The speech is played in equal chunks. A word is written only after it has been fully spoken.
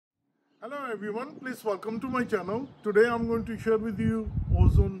Hello everyone, please welcome to my channel. Today I'm going to share with you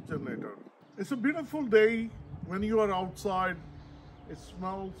ozone generator. It's a beautiful day when you are outside. It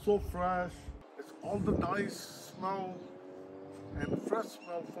smells so fresh. It's all the nice smell and fresh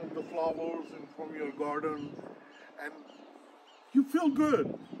smell from the flowers and from your garden, and you feel good.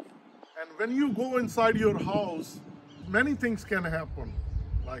 And when you go inside your house, many things can happen,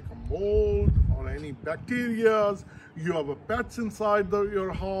 like a mold or any bacteria. You have a pets inside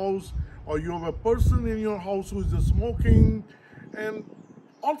your house, or you have a person in your house who is smoking, and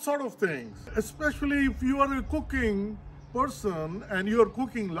all sort of things. Especially if you are a cooking person and you are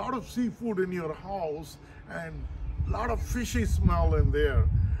cooking a lot of seafood in your house and a lot of fishy smell in there.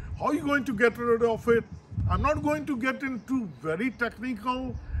 How are you going to get rid of it? I'm not going to get into very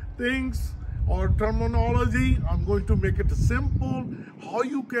technical things or terminology. I'm going to make it simple. How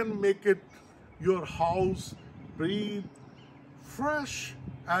you can make it your house breathe fresh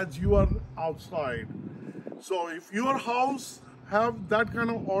as you are outside. So if your house have that kind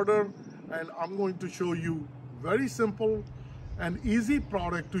of odor, and I'm going to show you very simple and easy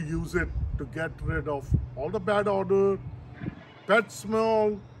product to use it to get rid of all the bad odor, pet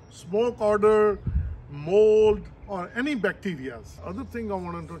smell, smoke odor, mold, or any bacteria. Other thing I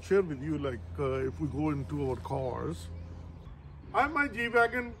wanted to share with you, like if we go into our cars, I have my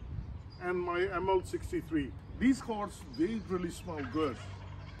G-Wagon and my ML63. These cars, they really smell good.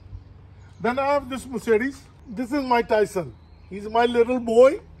 Then I have this Mercedes. This is my Tyson. He's my little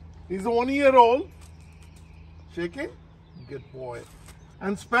boy. He's 1 year old. Shaking? Good boy.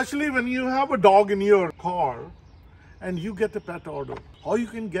 And especially when you have a dog in your car and you get a pet odor, how you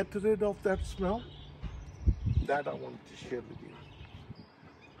can get rid of that smell? That I want to share with you.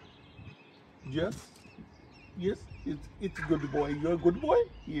 Yes, it's a good boy. You're a good boy?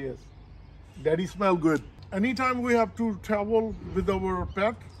 Yes. Daddy smell good. Anytime we have to travel with our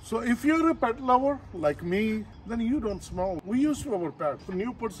pet, so if you're a pet lover like me, then you don't smell. We used to our pets. A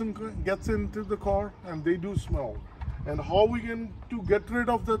new person gets into the car and they do smell. And how we can to get rid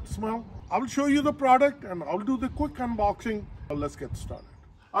of that smell? I will show you the product and I'll do the quick unboxing. Let's get started.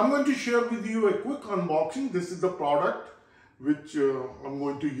 I'm going to share with you a quick unboxing. This is the product which I'm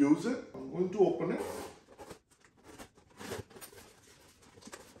going to use it. I'm going to open it.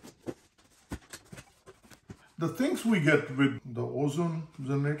 The things we get with the ozone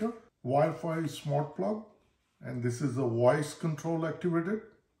generator: Wi-Fi smart plug, and this is a voice control activated,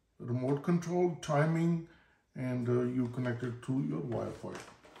 remote control, timing, and you connect it to your Wi-Fi.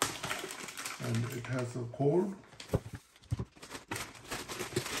 And it has a code,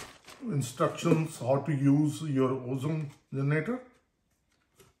 instructions how to use your ozone generator,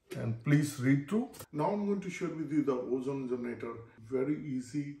 and please read through. Now I'm going to share with you the ozone generator. Very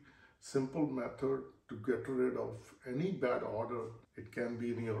easy, simple method to get rid of any bad odor. It can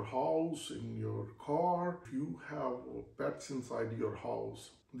be in your house, in your car. If you have pets inside your house,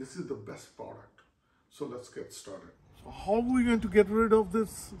 this is the best product. So let's get started. So how are we going to get rid of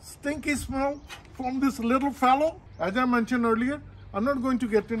this stinky smell from this little fellow? As I mentioned earlier, I'm not going to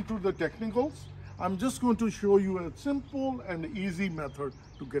get into the technicals. I'm just going to show you a simple and easy method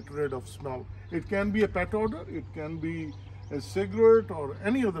to get rid of smell. It can be a pet odor, it can be a cigarette or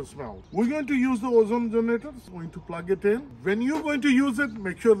any other smell. We're going to use the ozone generator. So going to plug it in. When you're going to use it,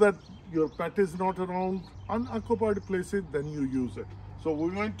 make sure that your pet is not around unoccupied places, then you use it. So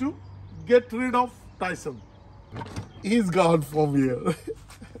we're going to get rid of Tyson. He's gone from here.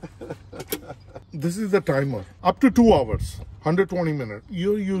 This is the timer. Up to 2 hours, 120 minutes.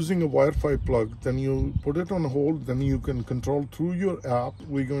 You're using a Wi-Fi plug, then you put it on hold, then you can control through your app.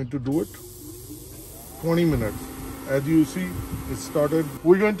 We're going to do it 20 minutes. As you see, it started.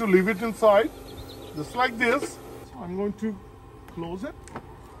 We're going to leave it inside, just like this. So I'm going to close it.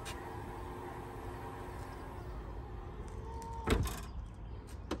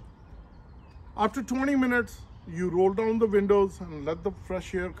 After 20 minutes, you roll down the windows and let the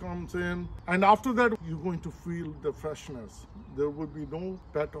fresh air comes in. And after that, you're going to feel the freshness. There will be no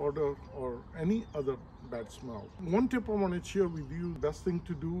pet odor or any other bad smell. One tip I want to share with you, best thing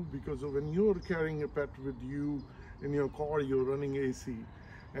to do, because when you're carrying a pet with you in your car, you're running AC.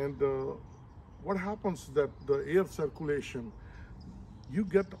 And what happens that the air circulation, you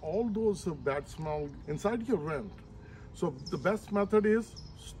get all those bad smell inside your vent. So the best method is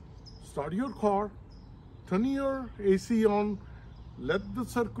start your car, turn your AC on, let the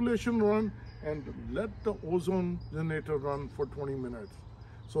circulation run, and let the ozone generator run for 20 minutes.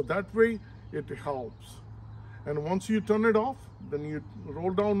 So that way it helps. And once you turn it off, then you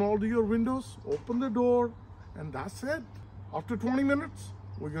roll down all your windows, open the door, and that's it. After 20 minutes,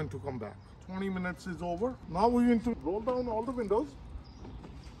 we're going to come back. 20 minutes is over. Now we're going to roll down all the windows.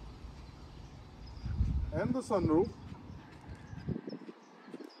 and the sunroof.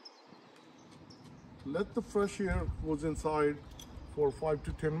 Let the fresh air goes inside for 5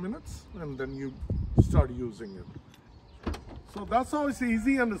 to 10 minutes and then you start using it. So that's how it's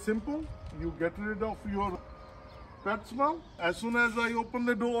easy and simple. You get rid of your pet smell. As soon as I open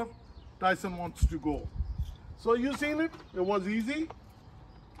the door, Tyson wants to go. So you seen it, it was easy.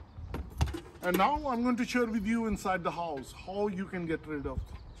 And now I'm going to share with you inside the house how you can get rid of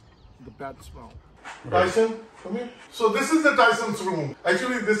the bad smell. Tyson, come here. So this is the Tyson's room.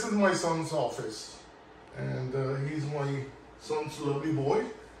 Actually, this is my son's office. And he's my son's lovely boy.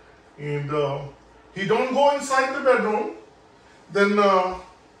 And he don't go inside the bedroom. Then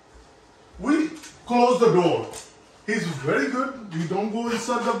we close the door. He's very good. We don't go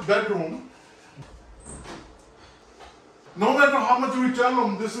inside the bedroom. No matter how much we tell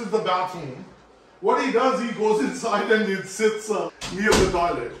him this is the bathroom, what he does, he goes inside and he sits near the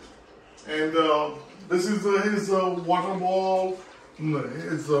toilet. And this is his water ball,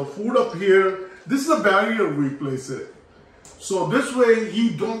 his food up here. This is a barrier we place it. So this way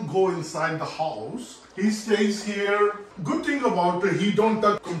he don't go inside the house. He stays here. Good thing about it, he don't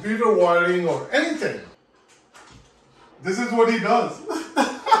touch computer wiring or anything. This is what he does.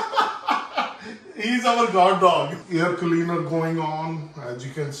 He's our guard dog. Air cleaner going on, as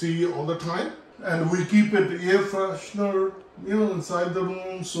you can see, all the time. And we keep it air freshener, inside the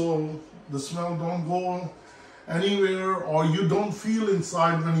room so the smell don't go anywhere, or you don't feel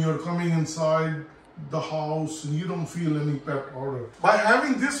inside when you're coming inside the house and you don't feel any pet odor. By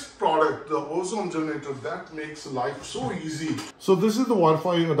having this product, the ozone generator, that makes life so easy. So this is the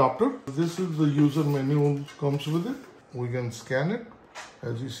Wi-Fi adapter. This is the user manual comes with it. We can scan it.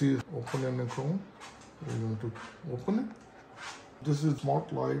 As you see, open in Chrome. We're going to open it. This is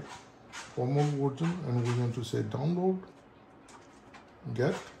Smart Life formal version, and we're going to say download,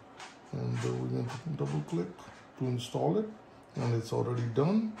 get, and we're going to double click to install it, and it's already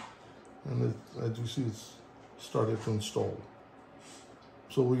done. And as you see, it's started to install.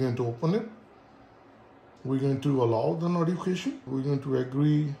 So we're going to open it. We're going to allow the notification. We're going to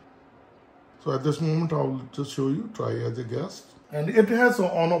agree. So at this moment, I'll just show you, try as a guest. And it has an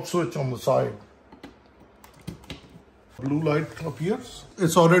on-off switch on the side. Blue light appears.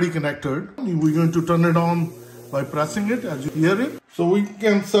 It's already connected. We're going to turn it on by pressing it as you hear it. So we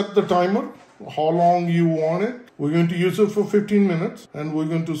can set the timer, how long you want it. We're going to use it for 15 minutes and we're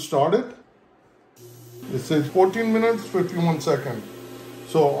going to start it. It says 14 minutes, 51 seconds.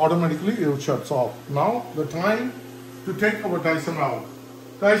 So automatically it shuts off. Now the time to take our Tyson out.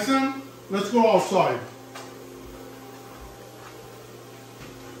 Tyson, let's go outside.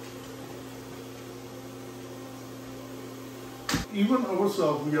 Even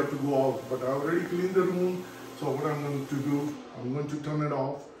ourselves, we have to go out, but I already cleaned the room. So what I'm going to do, I'm going to turn it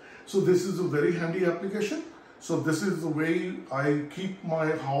off. So this is a very handy application. So this is the way I keep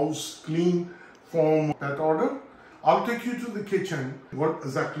my house clean from pet odor. I'll take you to the kitchen, what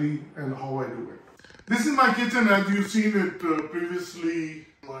exactly and how I do it. This is my kitchen, as you've seen it previously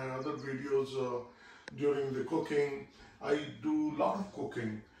in my other videos during the cooking. I do a lot of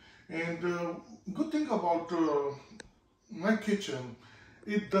cooking. And good thing about my kitchen,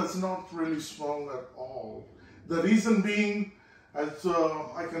 it does not really smell at all. The reason being, as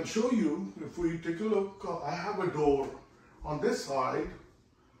I can show you, if we take a look, I have a door on this side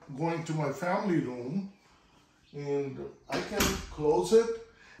going to my family room, and I can close it.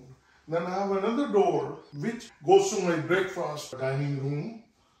 Then I have another door which goes to my breakfast dining room.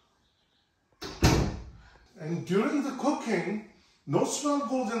 And during the cooking, no smell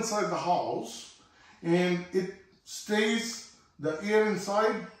goes inside the house, and it stays the air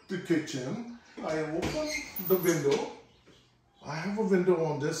inside the kitchen. I open the window. I have a window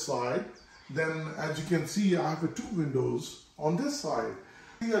on this side. Then as you can see, I have two windows on this side.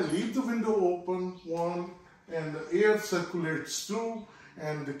 I leave the window open, one, and the air circulates through,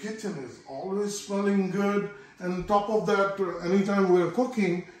 and the kitchen is always smelling good. And on top of that, anytime we're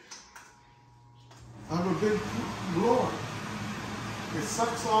cooking, I have a big blower. It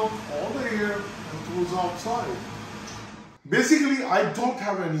sucks out all the air and goes outside. Basically, I don't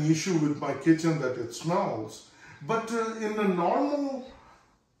have any issue with my kitchen that it smells. But in a normal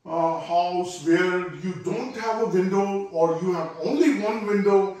house where you don't have a window, or you have only one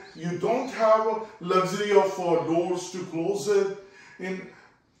window, you don't have a luxury of doors to close it, and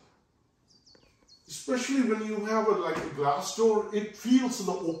especially when you have like a glass door, it feels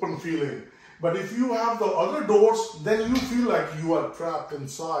the open feeling. But if you have the other doors, then you feel like you are trapped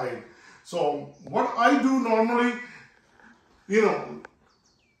inside. So what I do normally,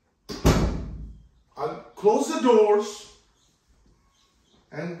 I'll close the doors,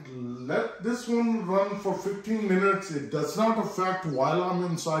 and let this one run for 15 minutes. It does not affect while I'm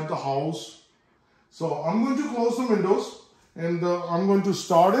inside the house. So I'm going to close the windows and I'm going to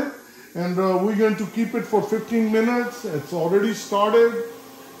start it, and we're going to keep it for 15 minutes. It's already started,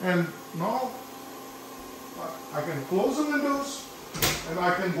 and now I can close the windows and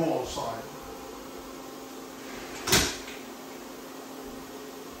I can go outside.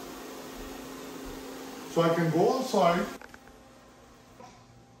 So I can go outside.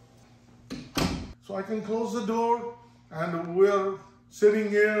 So I can close the door, and we're sitting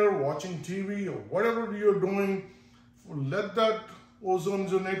here watching TV or whatever you're doing. Let that ozone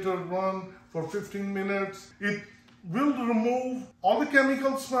generator run for 15 minutes. It will remove all the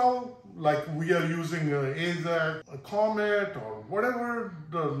chemical smell, like we are using Azac, a Comet, or whatever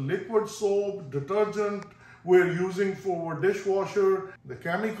the liquid soap, detergent we're using for our dishwasher, the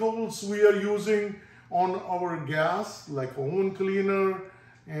chemicals we are using on our gas, like oven cleaner,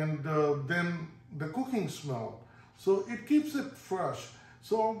 and then the cooking smell. So it keeps it fresh.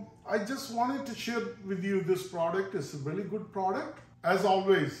 So I just wanted to share with you this product. It's a really good product. As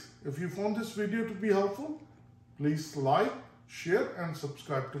always, if you found this video to be helpful, please like, share, and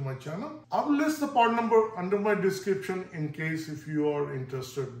subscribe to my channel. I will list the part number under my description in case if you are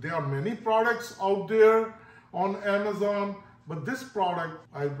interested. There are many products out there on Amazon, but this product,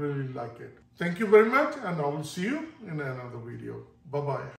 I really like it. Thank you very much, and I will see you in another video. Bye-bye.